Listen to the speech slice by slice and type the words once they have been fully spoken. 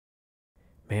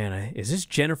man, is this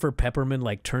Jennifer Pepperman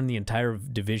like turned the entire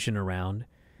division around?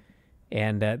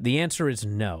 And the answer is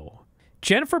no.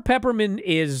 Jennifer Pepperman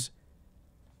is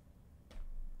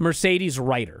Mercedes'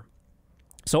 writer.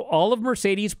 So all of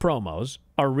Mercedes' promos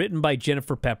are written by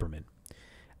Jennifer Pepperman.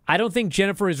 I don't think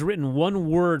Jennifer has written one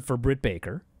word for Britt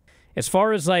Baker. As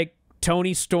far as like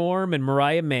Tony Storm and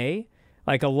Mariah May,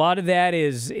 like a lot of that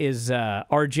is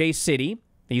RJ City.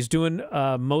 He's doing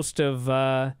most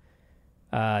of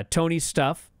Tony's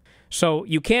stuff. So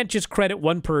you can't just credit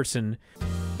one person.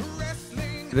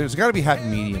 There's got to be a happy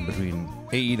medium between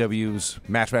AEW's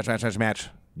match.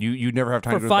 You never have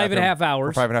time for 5.5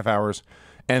 hours. For 5.5 hours.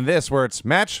 And this, where it's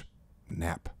match,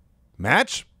 nap.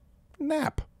 Match,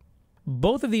 nap.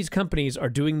 Both of these companies are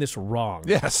doing this wrong.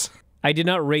 Yes. I did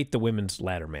not rate the women's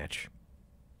ladder match.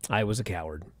 I was a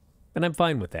coward. And I'm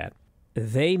fine with that.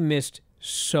 They missed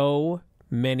so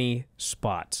many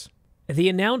spots. The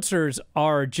announcers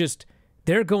are just...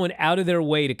 They're going out of their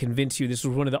way to convince you this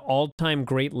was one of the all-time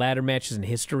great ladder matches in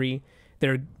history.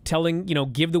 They're telling,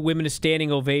 give the women a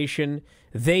standing ovation.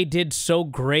 They did so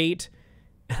great.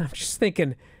 And I'm just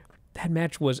thinking, that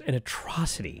match was an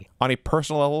atrocity. On a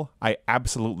personal level, I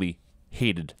absolutely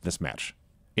hated this match.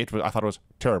 I thought it was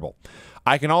terrible.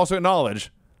 I can also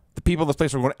acknowledge the people in this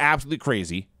place were going absolutely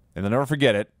crazy, and they'll never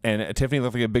forget it, and Tiffany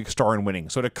looked like a big star in winning.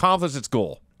 So it accomplished its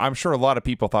goal. I'm sure a lot of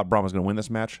people thought Braun was going to win this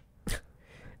match.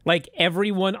 Like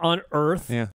everyone on Earth.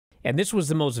 Yeah. And this was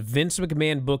the most Vince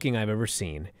McMahon booking I've ever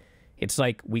seen. It's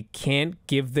like, we can't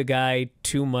give the guy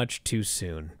too much too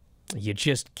soon. You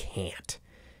just can't.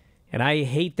 And I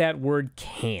hate that word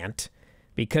can't,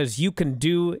 because you can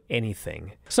do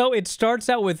anything. So it starts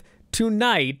out with,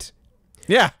 tonight,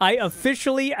 I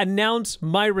officially announce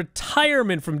my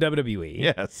retirement from WWE.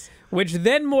 Yes. Which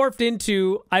then morphed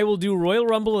into, I will do Royal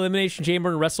Rumble, Elimination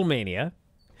Chamber, and WrestleMania.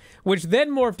 Which then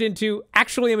morphed into,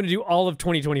 actually, I'm going to do all of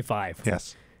 2025.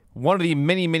 Yes. One of the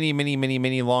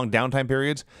many long downtime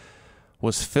periods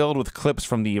was filled with clips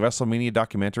from the WrestleMania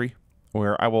documentary,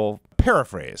 where I will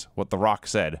paraphrase what The Rock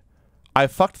said. I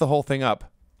fucked the whole thing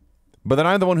up, but then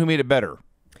I'm the one who made it better,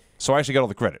 so I should get all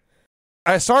the credit.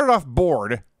 I started off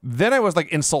bored, then I was, like,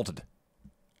 insulted.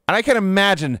 And I can't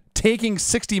imagine taking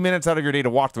 60 minutes out of your day to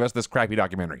watch the rest of this crappy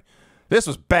documentary. This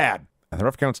was bad. And the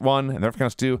ref counts 1, and the ref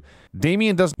counts 2.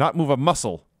 Damien does not move a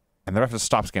muscle, and the ref just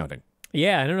stops counting.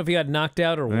 Yeah, I don't know if he got knocked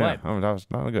out or what. Oh, that was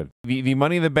not good. The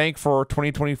Money in the Bank for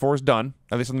 2024 is done,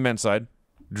 at least on the men's side.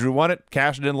 Drew won it,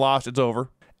 cashed it in, lost, it's over.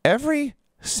 Every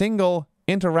single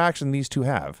interaction these two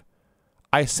have,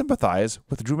 I sympathize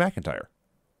with Drew McIntyre.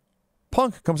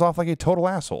 Punk comes off like a total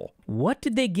asshole. What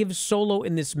did they give Solo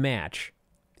in this match?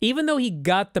 Even though he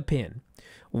got the pin,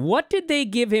 what did they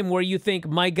give him where you think,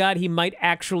 my God, he might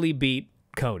actually beat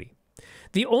Cody?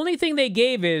 The only thing they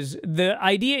gave is the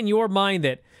idea in your mind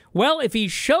that, well, if he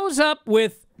shows up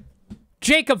with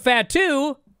Jacob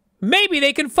Fatu, maybe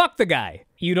they can fuck the guy.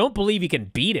 You don't believe he can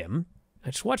beat him.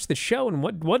 I just watched the show and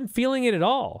wasn't feeling it at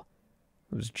all.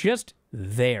 It was just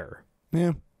there.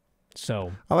 Yeah.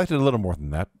 So I liked it a little more than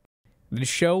that. The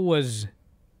show was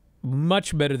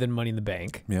much better than Money in the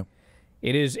Bank. Yeah.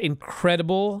 It is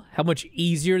incredible how much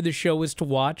easier the show is to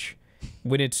watch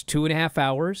when it's 2.5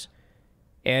 hours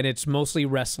and it's mostly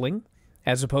wrestling,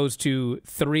 as opposed to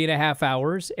 3.5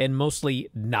 hours and mostly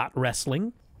not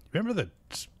wrestling. Remember the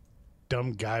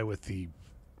dumb guy with the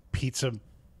pizza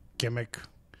gimmick?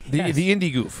 The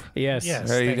indie goof. Yes.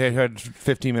 Yes. He had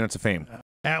 15 minutes of fame.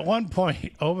 At one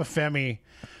point, Obafemi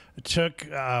took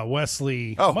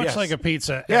Wesley, yes. like a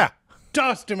pizza, Yeah. and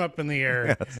tossed him up in the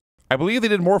air. Yes. I believe they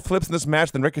did more flips in this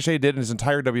match than Ricochet did in his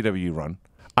entire WWE run.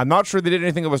 I'm not sure they did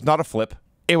anything that was not a flip.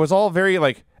 It was all very,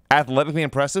 like, athletically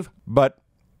impressive, but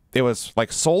it was,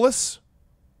 like, soulless.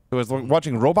 It was like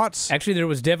watching robots. Actually, there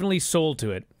was definitely soul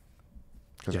to it.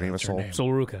 Because her name was Soul.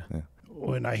 Soul Ruka. Yeah.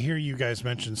 When I hear you guys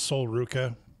mention Sol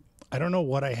Ruka, I don't know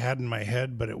what I had in my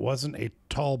head, but it wasn't a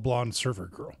tall, blonde surfer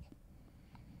girl.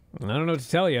 I don't know what to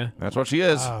tell you. That's what she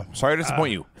is. Sorry to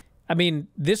disappoint you. I mean,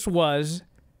 this was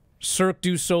Cirque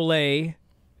du Soleil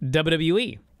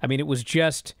WWE. I mean, it was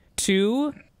just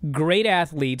two great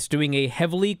athletes doing a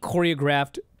heavily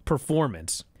choreographed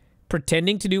performance,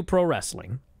 pretending to do pro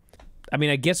wrestling. I mean,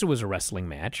 I guess it was a wrestling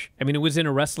match. I mean, it was in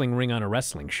a wrestling ring on a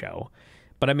wrestling show.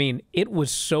 But, I mean, it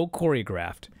was so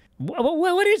choreographed.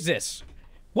 What is this?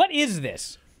 What is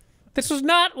this? This was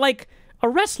not like a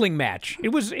wrestling match. It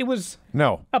was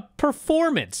No. a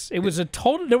performance. It was a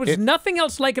total... There was nothing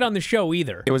else like it on the show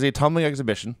either. It was a tumbling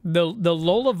exhibition. The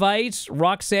Lola Vice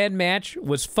Roxanne match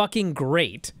was fucking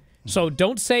great. So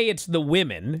don't say it's the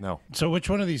women. No. So which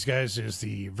one of these guys is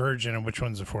the virgin and which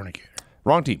one's the fornicator?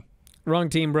 Wrong team. Wrong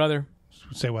team, brother.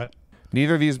 Say what?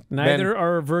 Neither of these Neither men...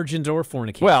 are virgins or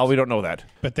fornicators. Well, we don't know that.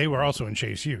 But they were also in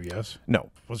Chase U, yes?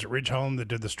 No. Was it Ridge Holland that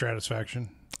did the Stratisfaction?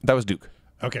 That was Duke.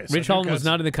 Okay. Ridge Holland was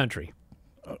not in the country.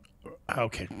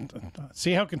 Okay.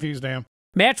 See how confused I am?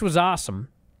 Match was awesome.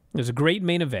 It was a great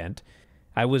main event.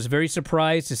 I was very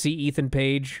surprised to see Ethan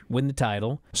Page win the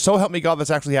title. So help me God this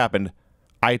actually happened.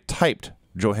 I typed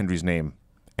Joe Hendry's name,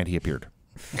 and he appeared.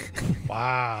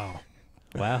 Wow.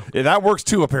 Wow. Yeah, that works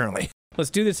too, apparently. Let's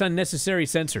do this unnecessary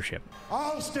censorship.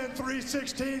 Austin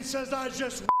 316 says I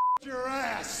just your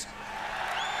ass.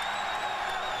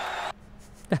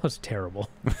 That was terrible.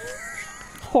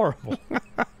 Horrible.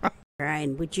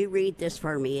 Bryan, would you read this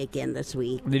for me again this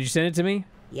week? Did you send it to me?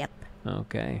 Yep.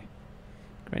 Okay.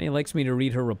 Granny likes me to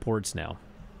read her reports now.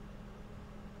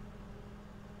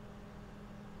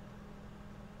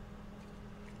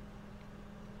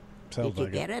 Sounds Did you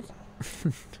like get it?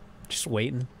 Just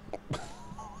waiting.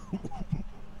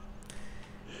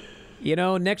 You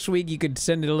know, next week you could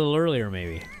send it a little earlier,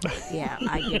 maybe. Yeah,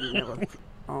 I didn't know.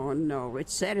 Oh, no. It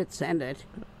said it sent it.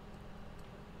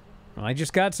 Well, I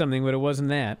just got something, but it wasn't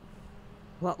that.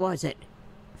 What was it?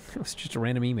 It was just a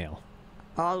random email.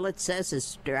 All it says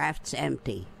is draft's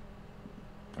empty.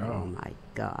 Oh, my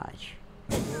gosh.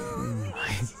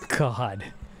 My God.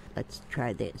 Let's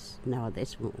try this. No,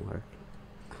 this won't work.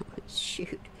 Oh,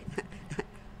 shoot.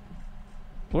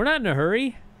 We're not in a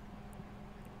hurry.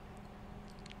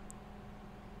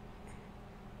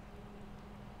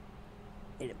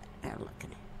 Wait a minute. I'm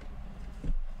looking.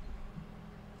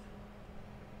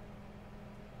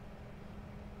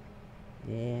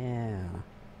 Yeah.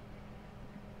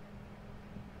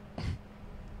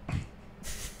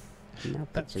 Nope,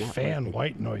 that it's not fan working.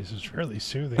 white noise is really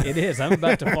soothing. It is. I'm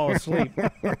about to fall asleep.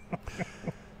 Let's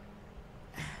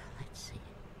see.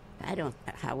 I don't.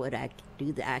 How would I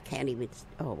do that? I can't even.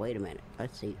 Oh, wait a minute.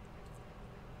 Let's see.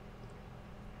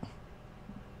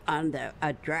 On the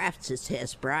drafts, it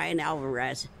says Bryan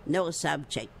Alvarez, no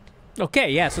subject. Okay,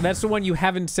 yeah, so that's the one you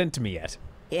haven't sent to me yet.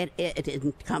 It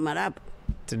isn't coming up.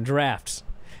 It's in drafts.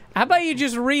 How about you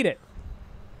just read it?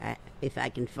 If I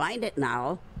can find it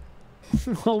now.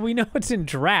 Well, we know it's in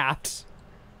drafts.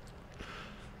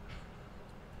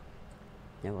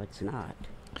 No, it's not.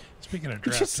 Speaking of You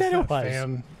drafts, just said is it that was.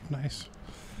 fan nice?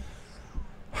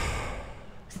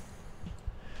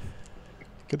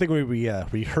 Good thing we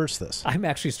rehearse this. I'm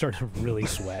actually starting to really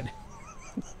sweat.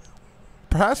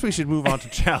 Perhaps we should move on to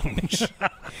challenge.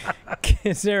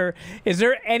 Is there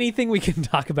anything we can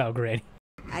talk about, Granny?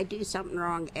 I do something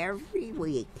wrong every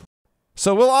week.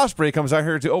 So Will Ospreay comes out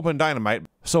here to open Dynamite.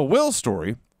 So Will's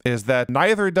story is that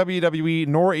neither WWE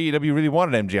nor AEW really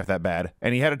wanted MJF that bad,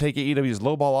 and he had to take AEW's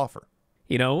lowball offer.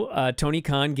 You know, Tony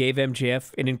Khan gave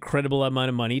MJF an incredible amount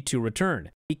of money to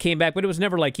return. He came back, but it was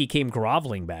never like he came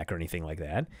groveling back or anything like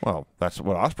that. Well, that's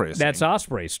what Ospreay is That's saying.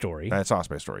 Ospreay's story. That's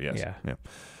Ospreay's story, yes. Yeah.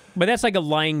 But that's like a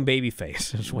lying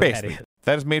babyface. Is what Basically. that is.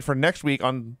 That is made for next week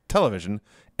on television,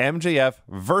 MJF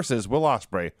versus Will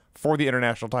Ospreay for the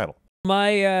international title.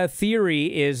 My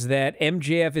theory is that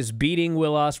MJF is beating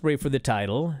Will Ospreay for the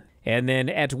title, and then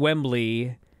at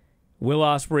Wembley, Will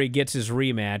Ospreay gets his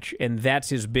rematch, and that's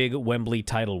his big Wembley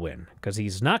title win, because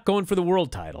he's not going for the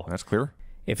world title. That's clear.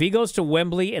 If he goes to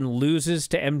Wembley and loses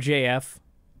to MJF,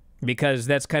 because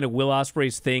that's kind of Will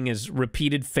Ospreay's thing, is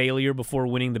repeated failure before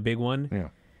winning the big one, Yeah.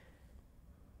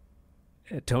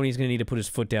 Tony's going to need to put his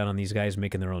foot down on these guys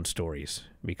making their own stories,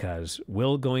 because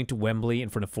Will going to Wembley in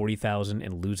front of 40,000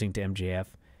 and losing to MJF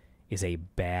is a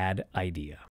bad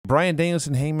idea. Bryan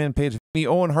Danielson, Hangman Page, the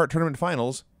Owen Hart Tournament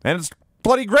Finals, and it's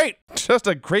bloody great. Just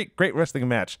a great, great wrestling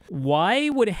match. Why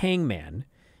would Hangman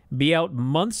be out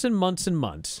months and months and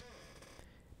months,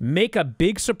 make a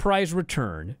big surprise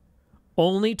return,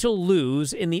 only to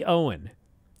lose in the Owen?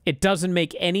 It doesn't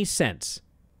make any sense.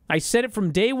 I said it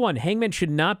from day one. Hangman should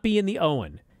not be in the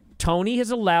Owen. Tony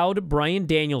has allowed Bryan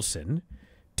Danielson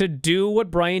to do what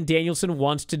Bryan Danielson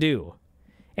wants to do,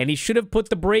 and he should have put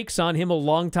the brakes on him a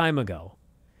long time ago.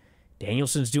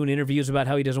 Danielson's doing interviews about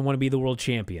how he doesn't want to be the world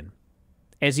champion,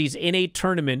 as he's in a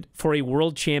tournament for a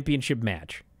world championship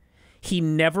match. He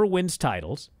never wins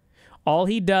titles. All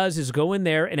he does is go in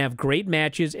there and have great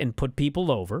matches and put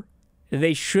people over.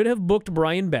 They should have booked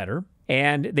Bryan better,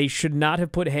 and they should not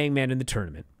have put Hangman in the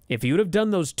tournament. If he would have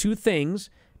done those two things,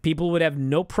 people would have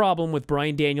no problem with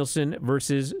Bryan Danielson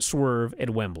versus Swerve at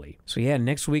Wembley. So yeah,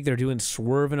 next week they're doing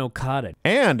Swerve and Okada.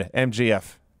 And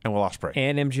MJF and Will Ospreay.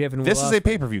 And MJF and Will This is a Ospreay.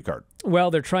 pay-per-view card. Well,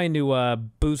 they're trying to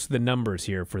boost the numbers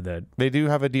here for the They do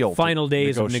have a deal. final to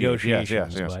days of negotiate.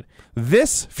 negotiations. Yes. But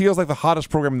This feels like the hottest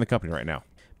program in the company right now.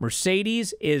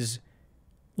 Mercedes is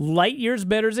light years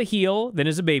better as a heel than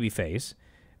as a babyface.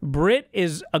 Britt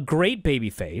is a great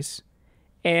babyface.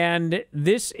 And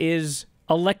this is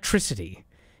electricity.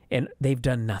 And they've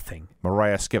done nothing.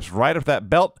 Mariah skips right up that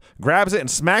belt, grabs it,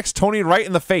 and smacks Tony right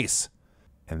in the face.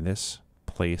 And this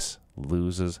place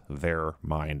loses their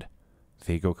mind.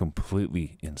 They go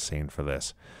completely insane for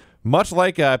this. Much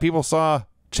like people saw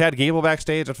Chad Gable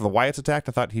backstage after the Wyatts attacked,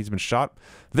 I thought he's been shot.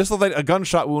 This looked like a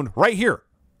gunshot wound right here,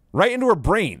 right into her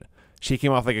brain. She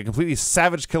came off like a completely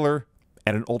savage killer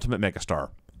and an ultimate megastar.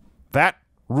 That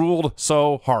ruled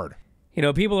so hard. You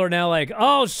know, people are now like,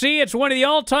 oh, see, it's one of the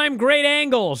all-time great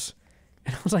angles.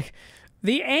 And I was like,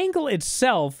 the angle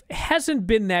itself hasn't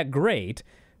been that great,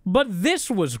 but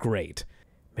this was great.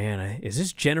 Man, is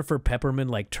this Jennifer Pepperman,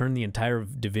 like, turned the entire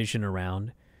division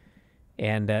around?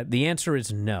 And the answer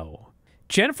is no.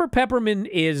 Jennifer Pepperman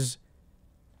is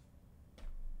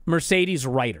Mercedes'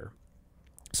 writer.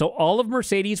 So all of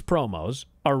Mercedes' promos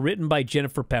are written by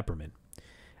Jennifer Pepperman.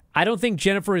 I don't think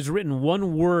Jennifer has written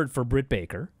one word for Britt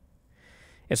Baker.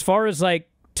 As far as, like,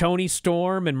 Tony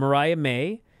Storm and Mariah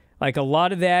May, like, a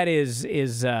lot of that is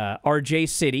RJ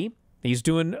City. He's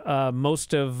doing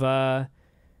most of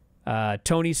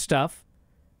Tony's stuff.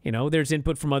 You know, there's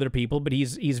input from other people, but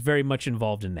he's very much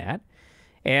involved in that.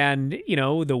 And, you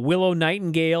know, the Willow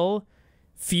Nightingale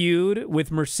feud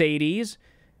with Mercedes,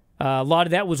 a lot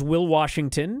of that was Will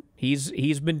Washington.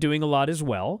 He's been doing a lot as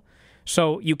well.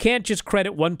 So you can't just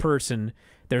credit one person.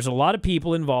 There's a lot of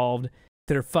people involved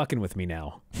that are fucking with me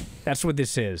now. That's what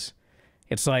this is.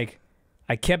 It's like,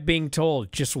 I kept being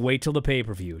told, just wait till the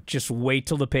pay-per-view. Just wait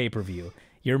till the pay-per-view.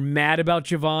 You're mad about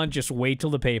Javon, just wait till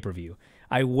the pay-per-view.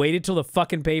 I waited till the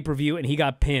fucking pay-per-view, and he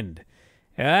got pinned.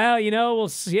 Well, you know, we'll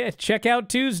see, check out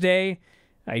Tuesday.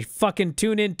 I fucking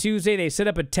tune in Tuesday. They set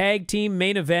up a tag team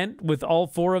main event with all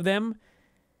four of them.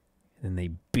 And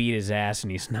they beat his ass,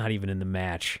 and he's not even in the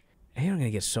match. And you're going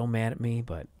to get so mad at me,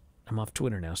 but I'm off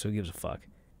Twitter now, so who gives a fuck?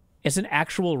 As an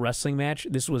actual wrestling match,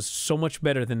 this was so much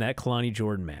better than that Kalani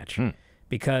Jordan match.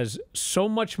 Because so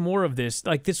much more of this,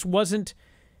 like, this wasn't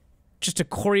just a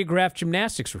choreographed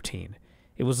gymnastics routine.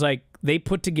 It was like they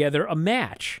put together a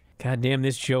match. God damn,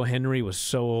 this Joe Henry was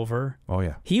so over. Oh,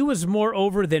 yeah. He was more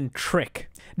over than Trick.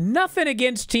 Nothing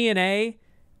against TNA.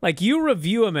 Like, you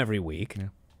review him every week. Yeah.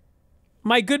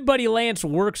 My good buddy Lance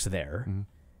works there.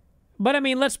 But, I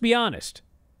mean, let's be honest.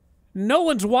 No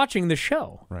one's watching the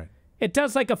show. Right. It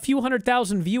does like a few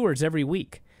 100,000 viewers every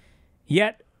week.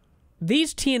 Yet,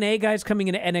 these TNA guys coming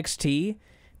into NXT,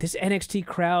 this NXT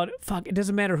crowd, fuck, it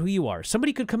doesn't matter who you are.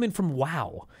 Somebody could come in from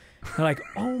WoW. They're like,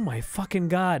 oh my fucking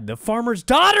God, the farmer's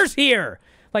daughter's here.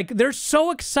 Like, they're so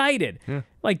excited. Yeah.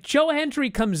 Like, Joe Hendry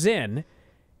comes in,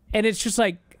 and it's just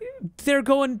like, they're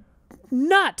going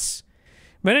nuts.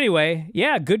 But anyway,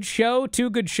 yeah, good show.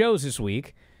 2 good shows this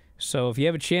week. So if you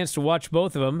have a chance to watch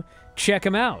both of them, check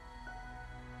them out.